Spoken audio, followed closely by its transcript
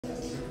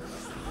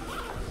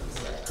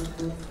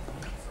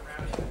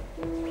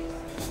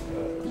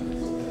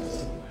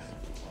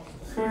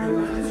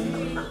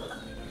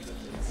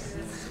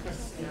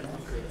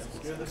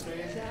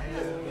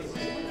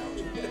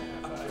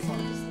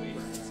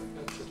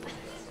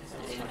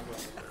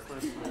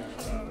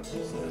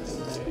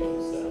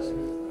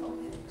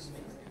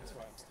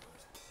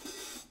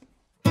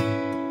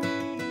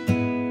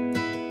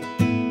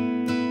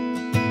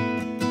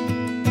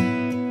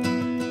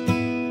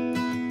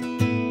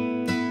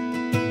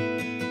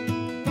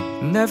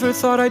Never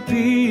thought I'd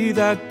be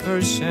that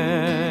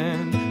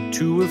person,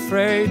 too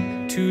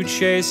afraid to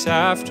chase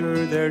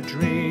after their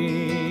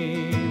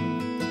dream.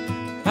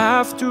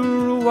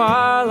 After a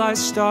while I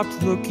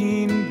stopped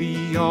looking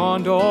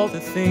beyond all the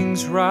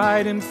things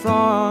right in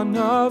front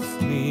of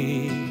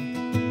me.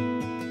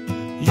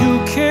 You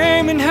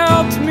came and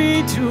helped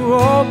me to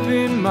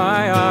open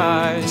my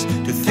eyes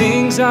to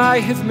things I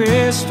have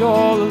missed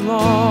all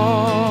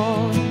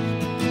along.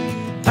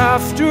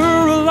 After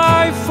a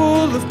life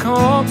full of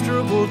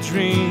comfortable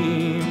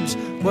dreams,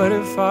 what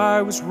if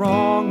I was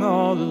wrong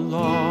all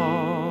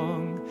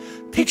along?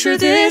 Picture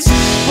this,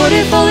 what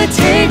if all it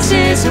takes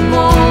is a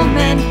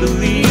moment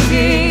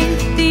believing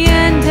the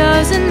end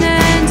doesn't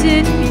end,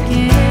 it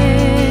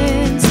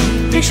begins.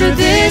 Picture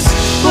this,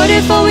 what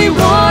if all we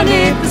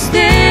wanted was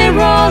there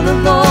all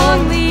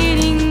along,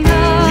 leading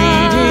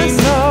us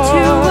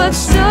to what's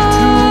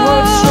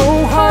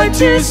so hard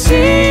to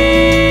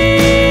see.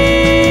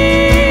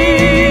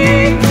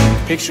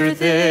 Picture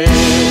this.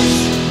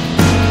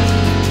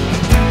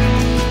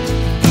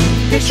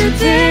 Picture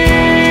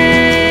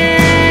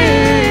this.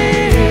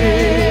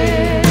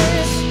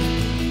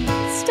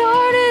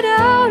 Started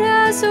out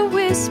as a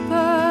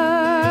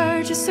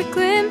whisper, just a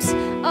glimpse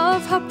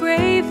of how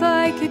brave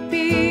I could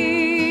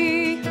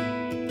be.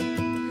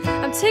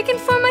 I'm taking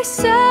for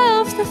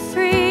myself the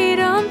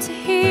freedom to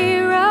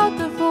hear out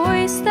the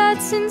voice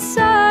that's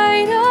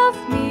inside of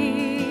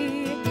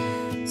me.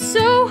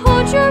 So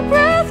hold your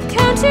breath,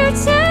 count to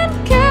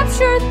 10,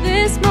 capture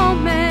this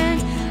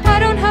moment. I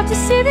don't have to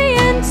see the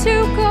end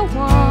to go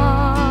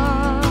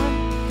on.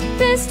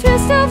 This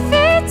twist of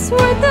fate's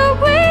worth the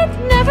wait.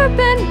 Never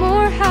been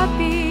more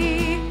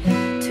happy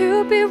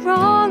to be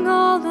wrong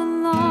all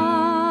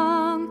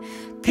along.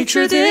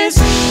 Picture this,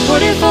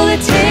 what if all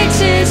it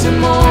takes is a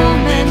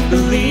moment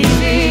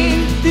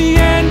believing the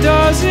end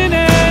doesn't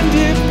end,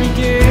 it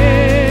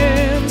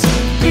begins.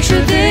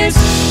 Picture this,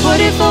 what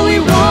if all we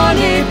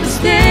wanted was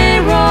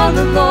there all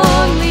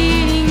along,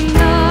 leading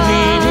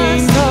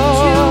us to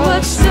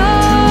what's so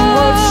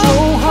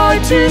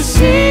hard to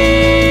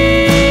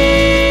see.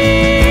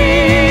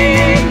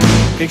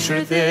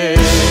 Picture this,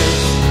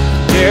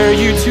 dare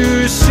you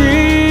to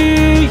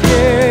see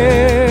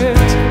it,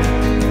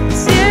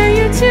 dare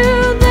you to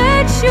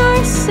let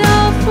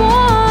yourself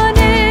want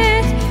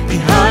it.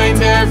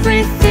 Behind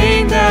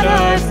everything that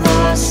I've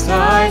lost,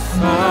 I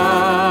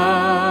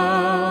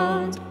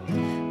found.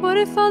 What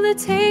if all it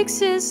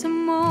takes is a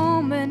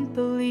moment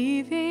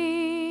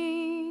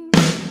believing?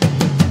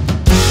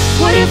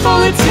 What if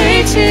all it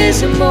takes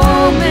is a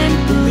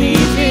moment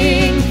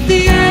believing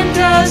the end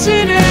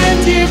doesn't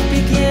end, it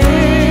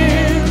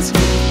begins?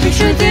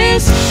 Picture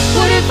this,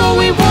 what if all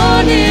we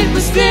wanted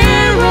was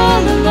there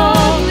all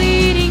along,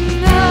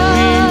 leading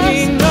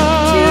us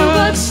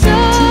to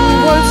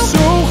what's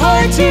so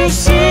hard to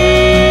see?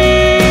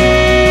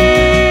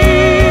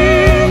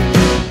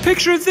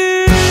 Picture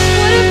this.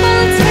 What if all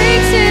it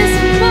takes is a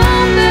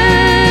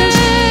moment?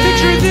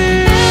 Picture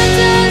this. And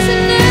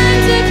doesn't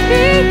end, it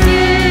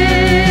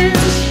begins.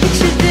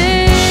 Picture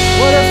this.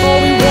 What if all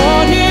we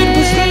wanted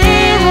was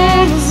there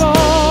all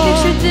along?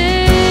 Picture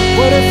this.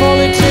 What if all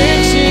it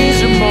takes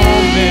is a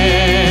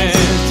moment?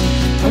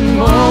 A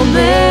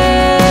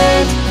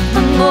moment.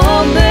 A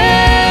moment.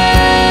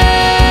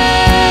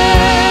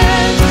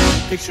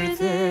 Picture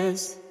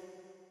this.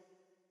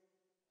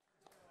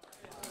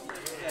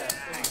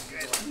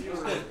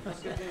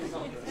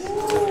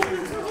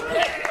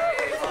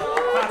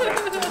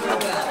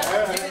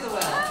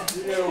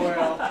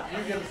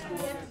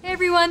 Hey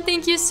everyone,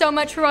 thank you so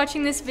much for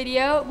watching this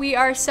video. We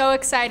are so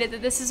excited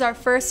that this is our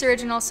first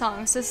original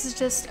song. So this is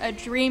just a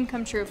dream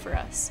come true for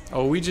us.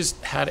 Oh, we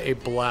just had a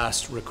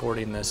blast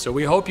recording this, so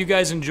we hope you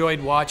guys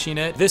enjoyed watching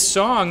it. This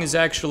song is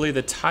actually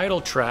the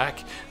title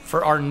track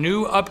for our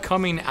new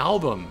upcoming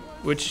album,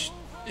 which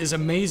is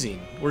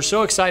amazing. We're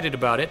so excited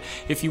about it.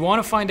 If you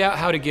want to find out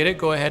how to get it,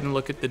 go ahead and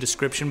look at the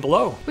description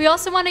below. We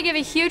also want to give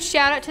a huge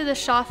shout out to the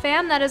Shaw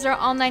fam. That is our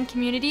online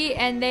community,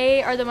 and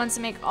they are the ones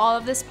that make all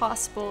of this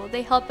possible.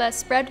 They help us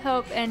spread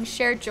hope and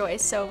share joy,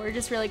 so we're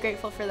just really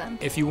grateful for them.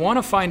 If you want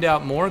to find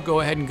out more, go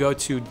ahead and go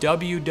to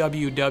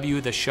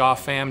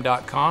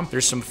www.theshawfam.com.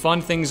 There's some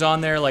fun things on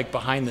there like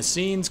behind the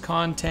scenes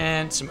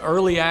content, some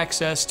early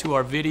access to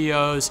our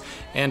videos,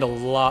 and a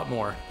lot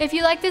more. If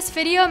you like this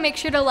video, make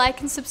sure to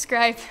like and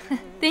subscribe.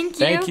 Thank you.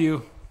 Thank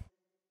you.